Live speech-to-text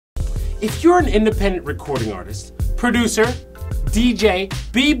If you're an independent recording artist, producer, DJ,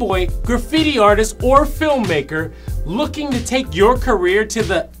 b-boy, graffiti artist, or filmmaker looking to take your career to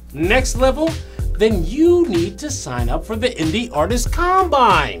the next level, then you need to sign up for the Indie Artist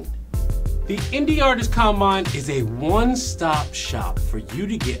Combine. The Indie Artist Combine is a one-stop shop for you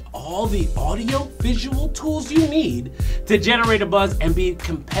to get all the audio-visual tools you need to generate a buzz and be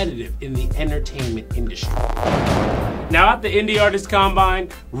competitive in the entertainment industry. Now at the Indie Artist Combine,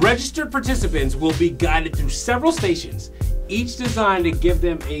 registered participants will be guided through several stations, each designed to give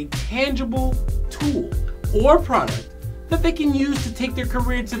them a tangible tool or product that they can use to take their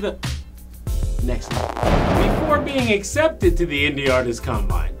career to the next level. Before being accepted to the Indie Artist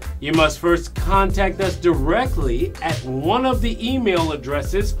Combine, you must first contact us directly at one of the email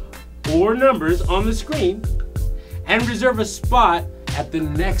addresses or numbers on the screen and reserve a spot at the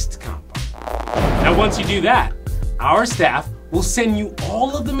next Combine. Now once you do that, our staff will send you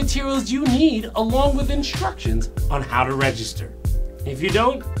all of the materials you need along with instructions on how to register. If you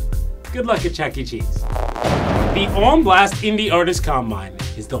don't, good luck at Chuck E. Cheese. The ONBLAST Indie Artist Combine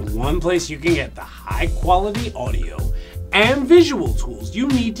is the one place you can get the high quality audio and visual tools you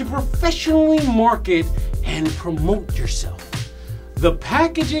need to professionally market and promote yourself. The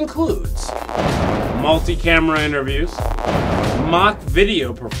package includes multi-camera interviews, mock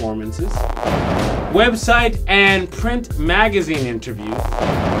video performances, website and print magazine interviews,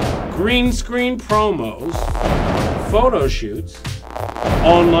 green screen promos, photo shoots,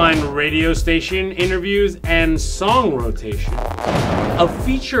 online radio station interviews and song rotation, a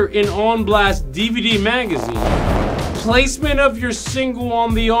feature in ONBLAST DVD magazine, placement of your single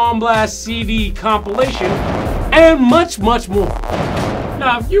on the ONBLAST CD compilation, and much, much more.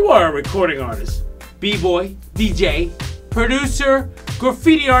 Now, if you are a recording artist, b-boy, DJ, producer,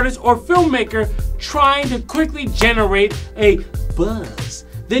 graffiti artist, or filmmaker trying to quickly generate a buzz,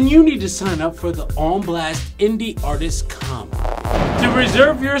 then you need to sign up for the ONBLAST Indie Artist Combine. To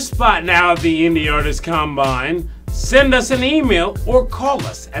reserve your spot now at the Indie Artist Combine, send us an email or call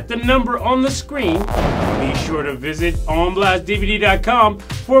us at the number on the screen. Be sure to visit ONBLASTDVD.com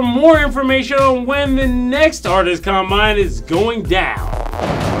for more information on when the next Artist Combine is going down.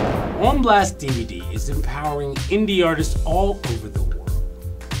 ONBLAST DVD is empowering indie artists all over the world.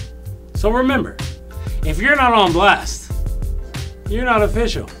 So remember, if you're not ONBLAST, you're not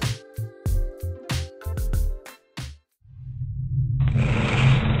official.